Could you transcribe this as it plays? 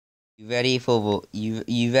You ready for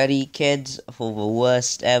you ready, kids, for the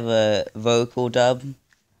worst ever vocal dub?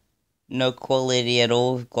 No quality at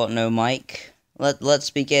all. Got no mic. Let's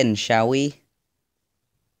begin, shall we?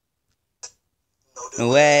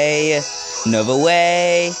 No way, no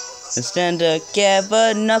way. Let's stand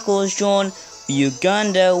together, knuckles drawn.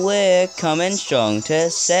 Uganda, we're coming strong to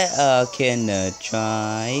set our Kinna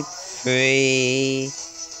tribe free.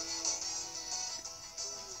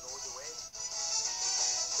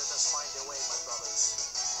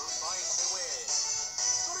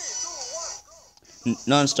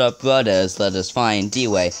 Non-stop brothers, let us find the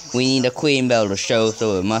way. We need a queen bell to show,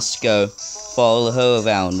 so we must go. Follow her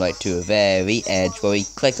around right to the very edge, where we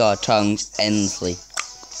click our tongues endlessly.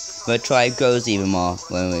 The tribe grows even more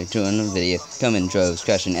when we're doing a video. Come in droves,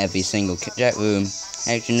 crashing every single chat room.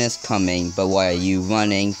 Action is coming, but why are you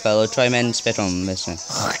running? Fellow tribemen, spit on this one.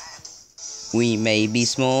 We may be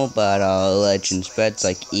small, but our legend spreads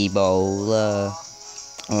like Ebola.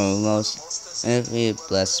 Almost every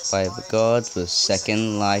blessed by the gods with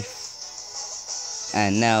second life.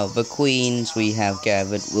 And now the queens we have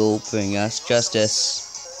gathered will bring us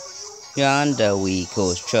justice. Yonder we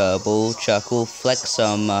cause trouble, chuckle, flex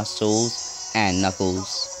our muscles and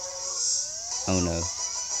knuckles. Oh no.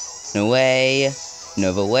 No way,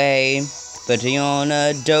 no way, putting on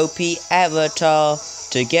a dopey avatar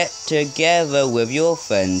to get together with your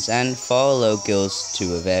friends and follow girls to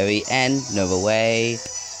the very end. No way,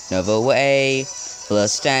 no way.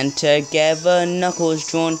 Let's stand together, knuckles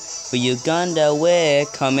drawn. For Uganda, we're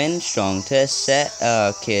coming strong to set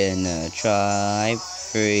our Kinna tribe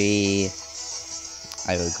free.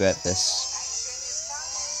 I regret this.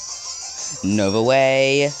 No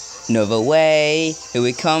way, no way. Here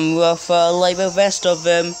we come rougher like the rest of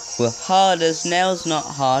them. We're hard as nails, not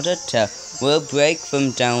hard to tell. We'll break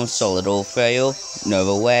them down solid or frail.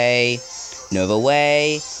 No way, no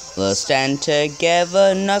way. Let's stand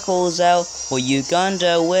together, knuckles out. For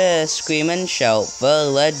Uganda, we're scream and shout the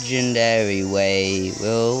legendary way.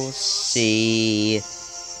 We'll see.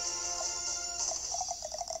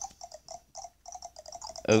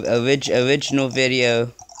 Original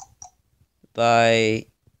video by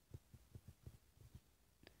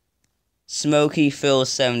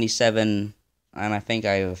smokyThrill77, and I think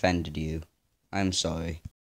I offended you. I'm sorry.